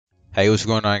Hey, what's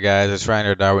going on, guys? It's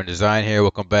Ryan Darwent Design here.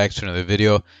 Welcome back to another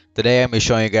video. Today I'm going to be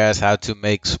showing you guys how to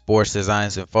make sports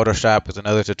designs in Photoshop with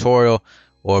another tutorial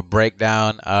or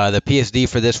breakdown. The PSD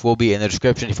for this will be in the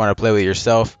description if you want to play with it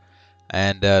yourself.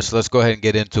 And so let's go ahead and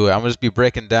get into it. I'm going to just be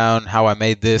breaking down how I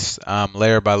made this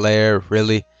layer by layer,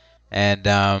 really. And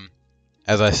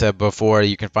as I said before,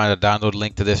 you can find a download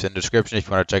link to this in the description if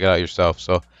you want to check it out yourself.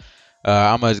 So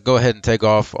I'm going to go ahead and take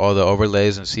off all the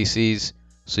overlays and CCs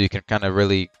so you can kind of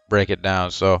really break it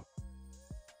down. So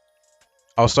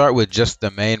I'll start with just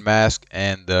the main mask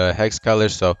and the hex color.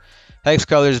 So hex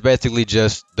color is basically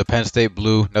just the Penn State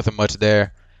blue, nothing much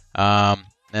there. And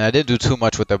I didn't do too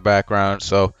much with the background.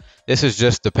 So this is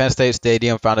just the Penn State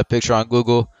Stadium. Found a picture on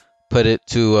Google, put it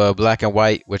to black and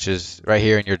white, which is right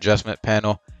here in your adjustment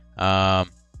panel. And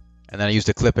then I used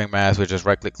the clipping mask, which is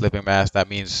right-click clipping mask. That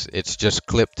means it's just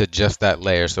clipped to just that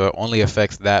layer. So it only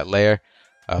affects that layer.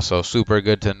 So super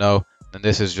good to know. And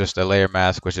this is just a layer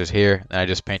mask, which is here. And I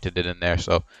just painted it in there.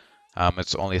 So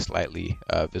it's only slightly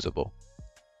visible.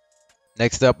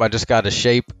 Next up, I just got a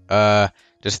shape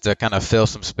just to kind of fill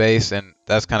some space. And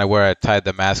that's kind of where I tied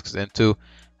the masks into.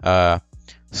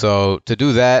 So to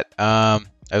do that, I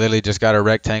literally just got a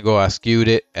rectangle. I skewed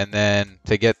it. And then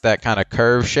to get that kind of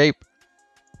curve shape,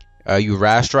 you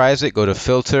rasterize it. Go to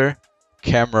Filter,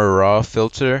 Camera Raw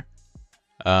Filter,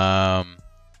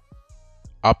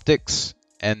 Optics,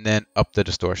 and then up the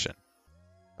distortion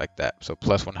like that. So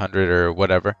plus 100 or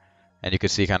whatever. And you can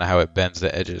see kind of how it bends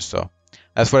the edges. So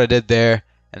that's what I did there.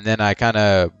 And then I kind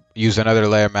of used another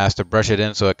layer mask to brush it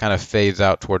in so it kind of fades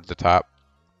out towards the top.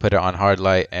 Put it on hard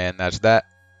light, and that's that.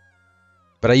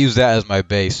 But I use that as my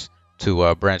base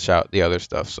to branch out the other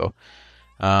stuff. So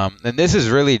and this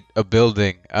is really a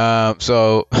building.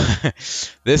 So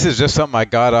this is just something I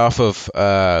got off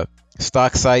of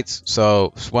stock sites.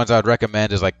 So ones I'd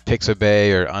recommend is like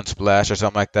Pixabay or Unsplash or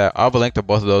something like that. I'll have a link to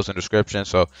both of those in the description.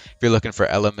 So if you're looking for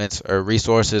elements or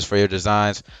resources for your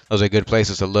designs, those are good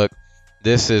places to look.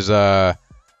 This is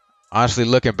honestly,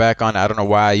 looking back on it, I don't know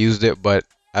why I used it, but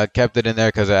I kept it in there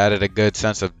because it added a good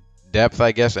sense of depth,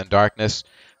 I guess, and darkness.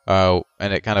 And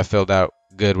it kind of filled out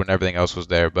good when everything else was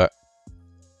there. But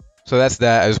so that's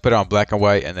that. I just put it on black and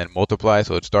white and then multiply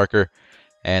so it's darker.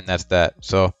 And that's that.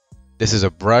 So this is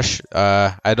a brush.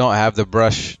 I don't have the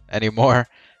brush anymore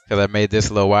because I made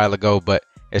this a little while ago, but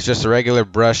it's just a regular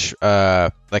brush,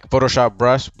 like Photoshop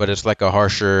brush, but it's like a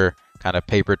harsher kind of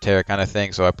paper tear kind of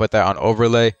thing. So I put that on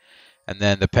overlay and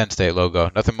then the Penn State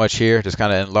logo. Nothing much here. Just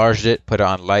kind of enlarged it, put it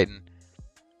on lighten,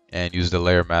 and use the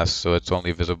layer mask so it's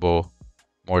only visible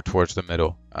more towards the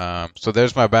middle. So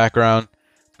there's my background.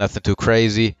 Nothing too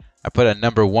crazy. I put a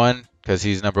number 1 because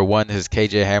he's number 1. This is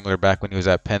KJ Hamler back when he was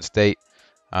at Penn State.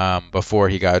 Before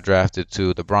he got drafted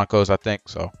to the Broncos, I think.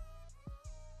 So,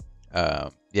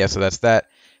 yeah, so that's that.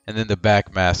 And then the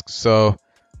back masks. So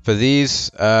for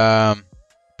these,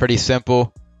 pretty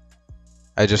simple.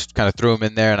 I just kind of threw them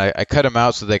in there, and I cut them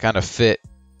out so they kind of fit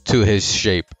to his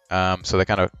shape. So they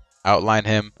kind of outline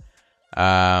him,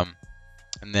 and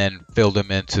then filled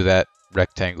him into that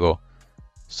rectangle.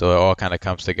 So it all kind of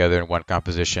comes together in one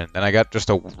composition. Then I got just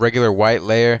a regular white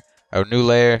layer, a new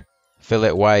layer,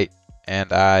 fillet white.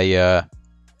 And I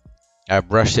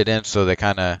brushed it in so they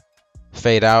kind of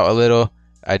fade out a little.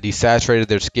 I desaturated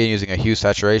their skin using a hue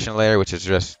saturation layer, which is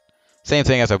just same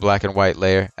thing as a black and white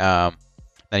layer. Then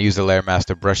I used the layer mask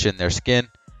to brush in their skin.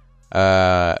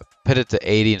 Put it to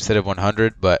 80 instead of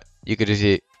 100, but you could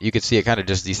see it kind of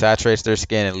just desaturates their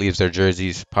skin and leaves their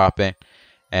jerseys popping.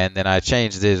 And then I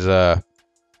changed his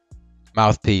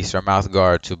mouthpiece or mouth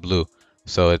guard to blue,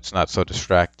 so it's not so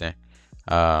distracting.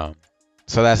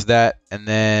 So that's that. And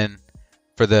then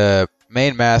for the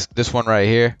main mask, this one right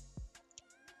here,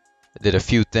 I did a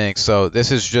few things. So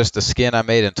this is just the skin I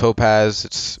made in topaz.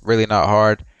 It's really not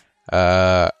hard.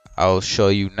 I'll show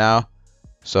you now.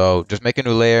 So just make a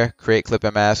new layer, create clip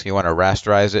and mask. You want to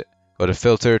rasterize it. Go to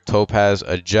filter, topaz,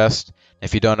 adjust.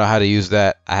 If you don't know how to use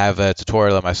that, I have a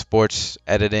tutorial on my sports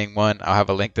editing one. I'll have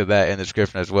a link to that in the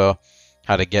description as well.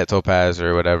 How to get topaz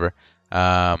or whatever.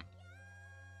 So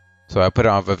I put it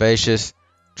on vivacious,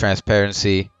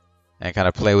 transparency, and kind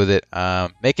of play with it.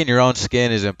 Making your own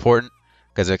skin is important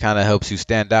because it kind of helps you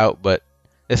stand out, but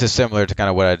this is similar to kind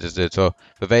of what I just did. So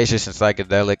vivacious and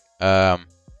psychedelic, and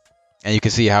you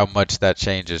can see how much that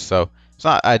changes. So it's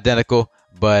not identical,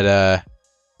 but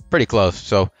pretty close.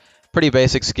 So pretty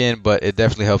basic skin, but it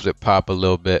definitely helps it pop a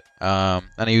little bit. And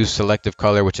I use Selective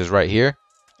Color, which is right here,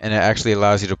 and it actually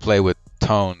allows you to play with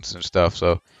tones and stuff.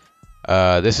 So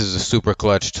this is a super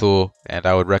clutch tool, and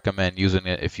I would recommend using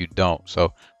it if you don't.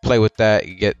 So play with that,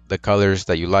 you get the colors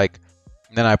that you like.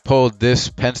 And then I pulled this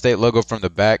Penn State logo from the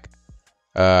back,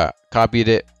 copied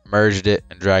it, merged it,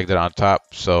 and dragged it on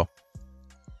top. So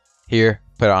here,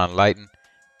 put it on lighten,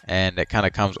 and it kind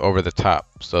of comes over the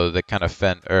top, so they kind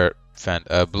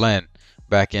of blend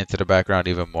back into the background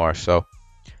even more. So,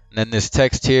 and then this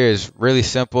text here is really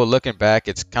simple. Looking back,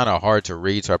 it's kind of hard to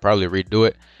read, so I probably redo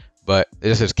it. But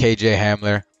this is KJ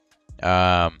Hamler.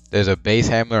 There's a base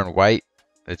Hamler in white,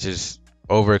 which is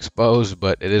overexposed,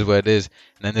 but it is what it is.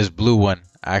 And then this blue one,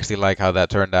 I actually like how that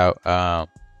turned out,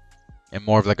 and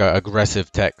more of like an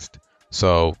aggressive text.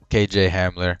 So KJ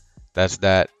Hamler, that's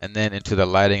that. And then into the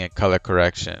lighting and color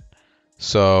correction.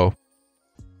 So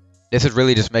this is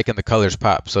really just making the colors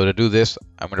pop. So to do this,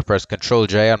 I'm going to press Control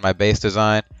J on my base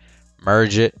design,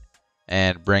 merge it,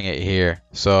 and bring it here.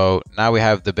 So now we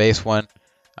have the base one,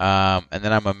 and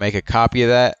then I'm going to make a copy of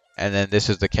that. And then this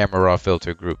is the camera raw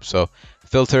filter group. So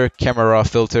filter, camera raw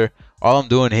filter. All I'm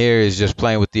doing here is just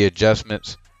playing with the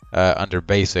adjustments under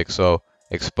basic. So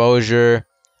exposure,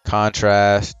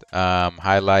 contrast,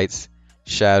 highlights,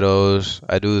 shadows.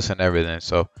 I do this in everything.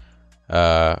 So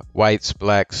whites,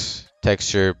 blacks,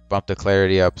 texture, bump the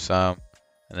clarity up some,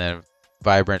 and then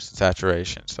vibrance and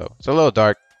saturation. So it's a little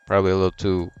dark, probably a little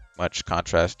too much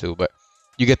contrast too, but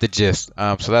you get the gist.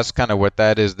 So that's kind of what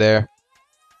that is there.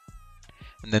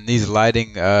 And then these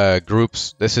lighting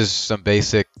groups, this is some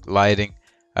basic lighting.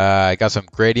 I got some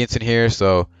gradients in here.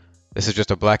 So this is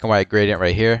just a black and white gradient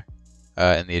right here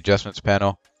in the adjustments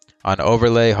panel. On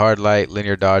overlay, hard light,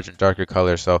 linear dodge, and darker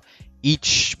color. So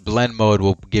each blend mode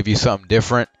will give you something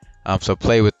different. So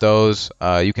play with those.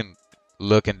 You can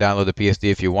look and download the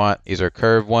PSD if you want. These are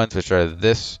curved ones, which are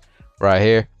this right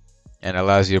here, and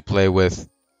allows you to play with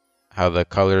how the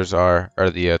colors are, or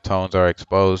the tones are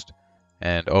exposed,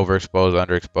 and overexposed,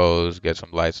 underexposed, get some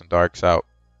lights and darks out.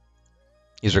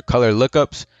 These are color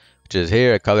lookups, which is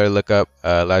here. A color lookup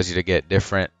allows you to get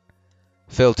different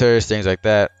filters, things like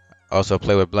that. Also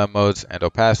play with blend modes and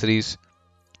opacities.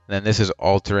 And then this is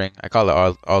altering. I call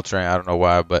it altering. I don't know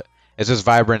why, but it's just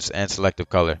vibrance and selective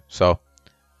color. So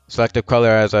selective color,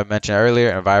 as I mentioned earlier,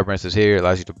 and vibrance is here. It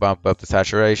allows you to bump up the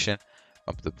saturation,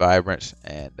 bump the vibrance,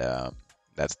 and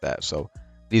that's that. So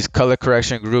these color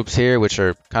correction groups here, which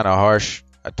are kind of harsh,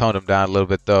 I toned them down a little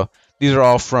bit though. These are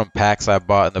all from packs I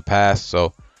bought in the past.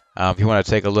 So if you want to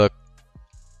take a look,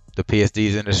 the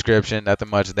PSD's in the description. Nothing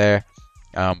much there,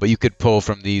 but you could pull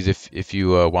from these if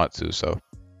you want to. So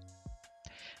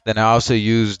then I also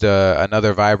used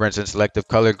another vibrance and selective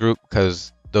color group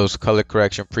because those color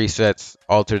correction presets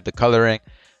altered the coloring.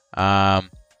 And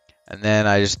then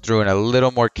I just threw in a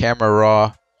little more camera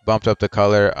raw, bumped up the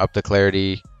color, up the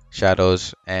clarity,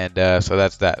 shadows, and so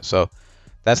that's that. So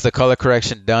that's the color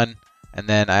correction done. And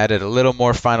then I added a little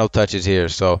more final touches here.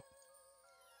 So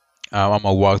I'm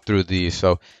gonna walk through these.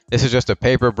 So this is just a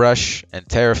paper brush and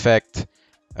tear effect.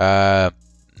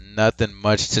 Nothing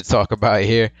much to talk about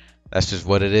here. That's just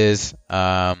what it is.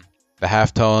 The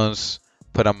halftones,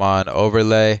 put them on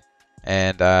overlay,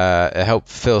 and it helped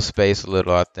fill space a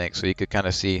little, I think. So you could kind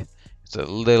of see it's a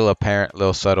little apparent, a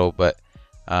little subtle, but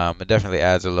it definitely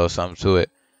adds a little something to it.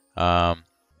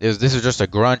 This is just a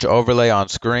grunge overlay on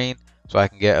screen, so I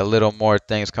can get a little more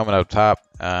things coming up top.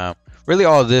 Really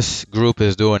all this group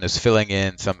is doing is filling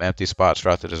in some empty spots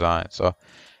throughout the design. So,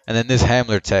 and then this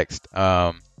Hamler text,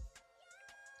 as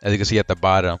you can see at the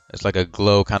bottom, it's like a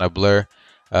glow kind of blur.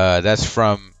 That's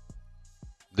from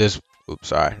this. Oops,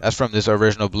 sorry. That's from this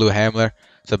original blue Hamler.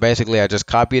 So basically, I just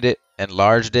copied it,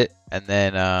 enlarged it, and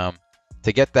then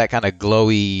to get that kind of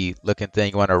glowy looking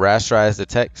thing, you want to rasterize the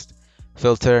text.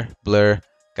 Filter, blur,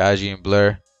 Gaussian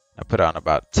blur. I put on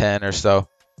about 10 or so.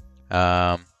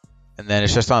 And then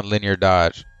it's just on linear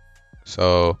dodge.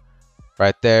 So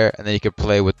right there, and then you can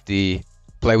play with the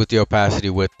opacity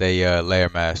with a layer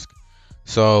mask.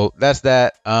 So that's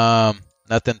that.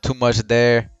 Nothing too much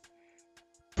there.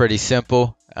 Pretty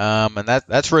simple. And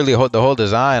that's really the whole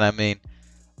design. I mean,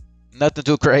 nothing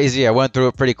too crazy. I went through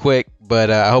it pretty quick, but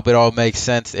I hope it all makes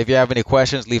sense. If you have any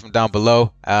questions, leave them down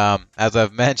below. As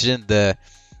I've mentioned, the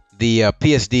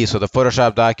PSD, so the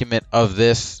Photoshop document of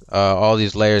this, all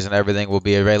these layers and everything will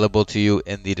be available to you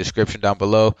in the description down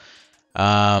below.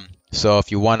 So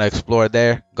if you want to explore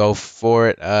there, go for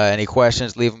it. Any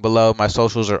questions, leave them below. My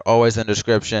socials are always in the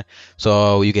description,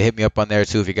 so you can hit me up on there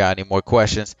too if you got any more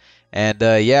questions. And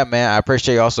yeah, man, I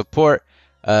appreciate y'all support.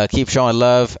 Keep showing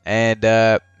love, and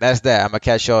that's that. I'm gonna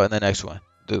catch y'all in the next one.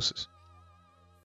 Deuces.